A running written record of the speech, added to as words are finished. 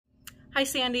Hi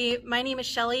Sandy, my name is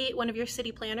Shelly, one of your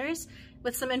city planners,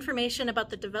 with some information about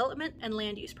the development and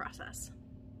land use process.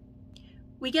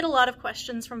 We get a lot of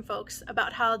questions from folks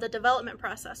about how the development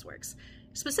process works,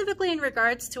 specifically in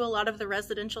regards to a lot of the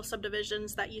residential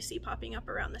subdivisions that you see popping up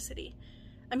around the city.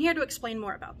 I'm here to explain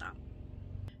more about that.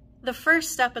 The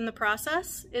first step in the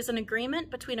process is an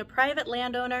agreement between a private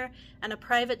landowner and a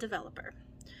private developer.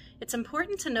 It's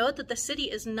important to note that the city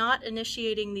is not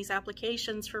initiating these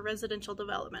applications for residential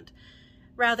development.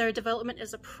 Rather, development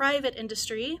is a private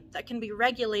industry that can be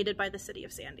regulated by the City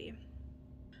of Sandy.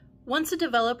 Once a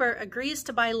developer agrees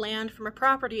to buy land from a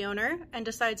property owner and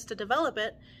decides to develop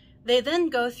it, they then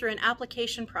go through an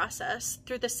application process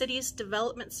through the city's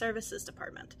Development Services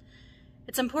Department.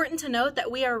 It's important to note that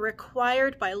we are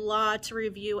required by law to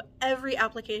review every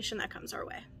application that comes our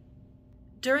way.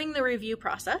 During the review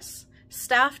process,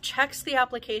 staff checks the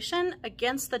application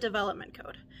against the Development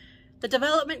Code. The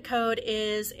Development Code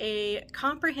is a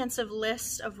comprehensive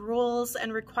list of rules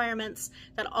and requirements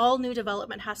that all new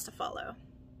development has to follow.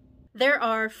 There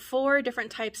are 4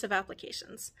 different types of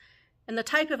applications, and the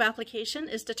type of application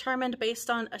is determined based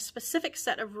on a specific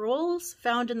set of rules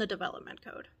found in the Development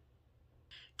Code.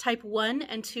 Type 1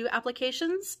 and 2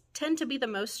 applications tend to be the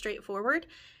most straightforward,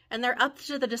 and they're up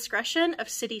to the discretion of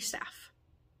city staff.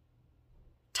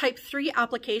 Type 3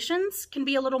 applications can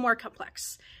be a little more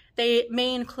complex. They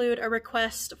may include a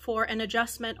request for an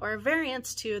adjustment or a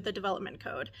variance to the Development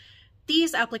Code.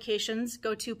 These applications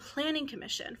go to Planning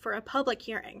Commission for a public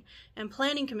hearing, and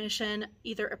Planning Commission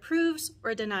either approves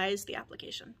or denies the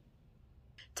application.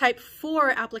 Type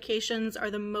 4 applications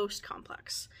are the most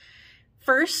complex.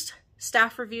 First,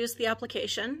 staff reviews the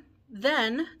application.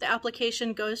 Then, the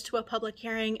application goes to a public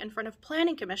hearing in front of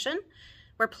Planning Commission,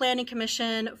 where Planning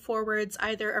Commission forwards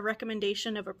either a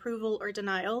recommendation of approval or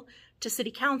denial to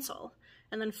City Council.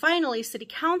 And then finally, City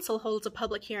Council holds a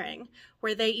public hearing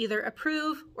where they either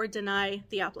approve or deny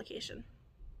the application.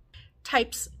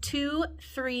 Types 2,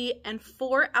 3, and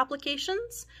 4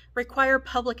 applications require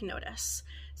public notice.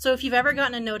 So if you've ever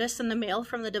gotten a notice in the mail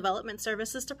from the Development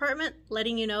Services Department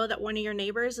letting you know that one of your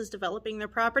neighbors is developing their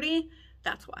property,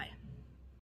 that's why.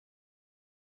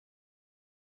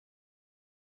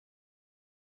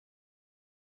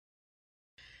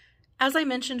 As I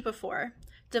mentioned before,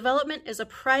 development is a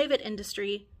private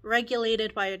industry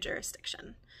regulated by a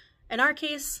jurisdiction. In our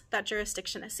case, that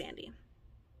jurisdiction is Sandy.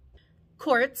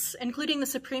 Courts, including the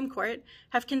Supreme Court,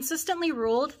 have consistently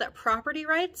ruled that property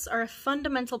rights are a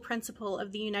fundamental principle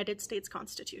of the United States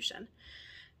Constitution.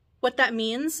 What that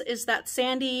means is that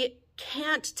Sandy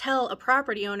can't tell a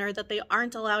property owner that they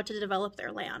aren't allowed to develop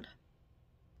their land.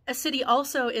 A city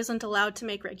also isn't allowed to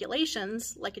make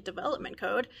regulations, like a development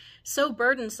code, so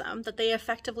burdensome that they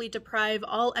effectively deprive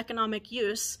all economic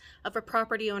use of a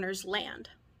property owner's land.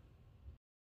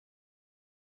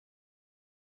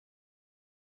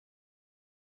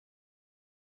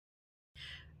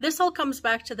 This all comes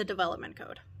back to the development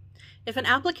code. If an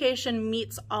application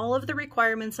meets all of the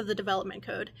requirements of the development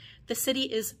code, the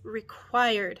city is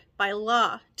required by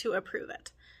law to approve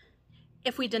it.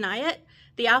 If we deny it,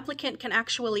 the applicant can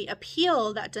actually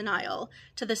appeal that denial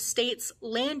to the state's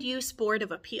Land Use Board of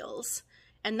Appeals,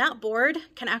 and that board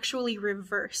can actually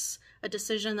reverse a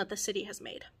decision that the city has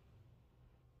made.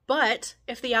 But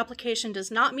if the application does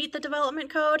not meet the development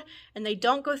code and they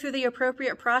don't go through the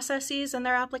appropriate processes in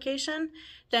their application,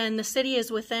 then the city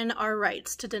is within our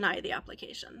rights to deny the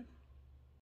application.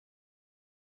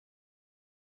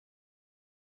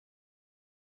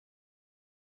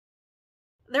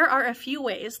 There are a few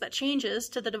ways that changes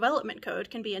to the development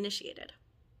code can be initiated.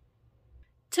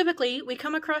 Typically, we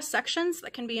come across sections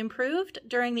that can be improved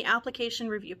during the application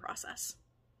review process.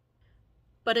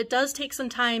 But it does take some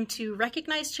time to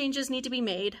recognize changes need to be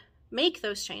made, make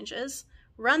those changes,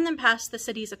 run them past the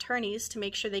city's attorneys to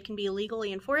make sure they can be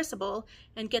legally enforceable,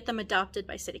 and get them adopted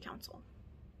by City Council.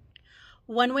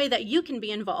 One way that you can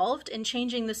be involved in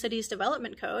changing the city's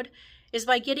development code is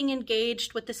by getting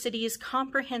engaged with the city's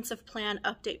comprehensive plan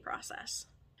update process.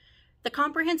 The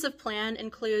comprehensive plan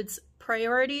includes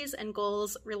priorities and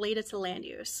goals related to land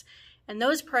use, and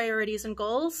those priorities and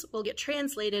goals will get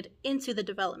translated into the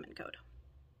development code.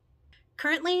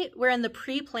 Currently, we're in the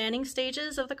pre-planning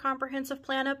stages of the comprehensive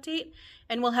plan update,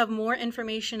 and we'll have more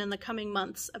information in the coming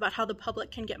months about how the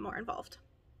public can get more involved.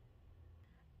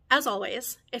 As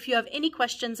always, if you have any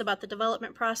questions about the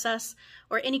development process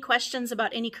or any questions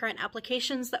about any current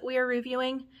applications that we are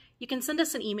reviewing, you can send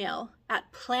us an email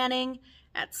at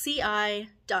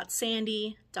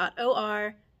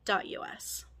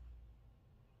planning@ci.sandy.or.us.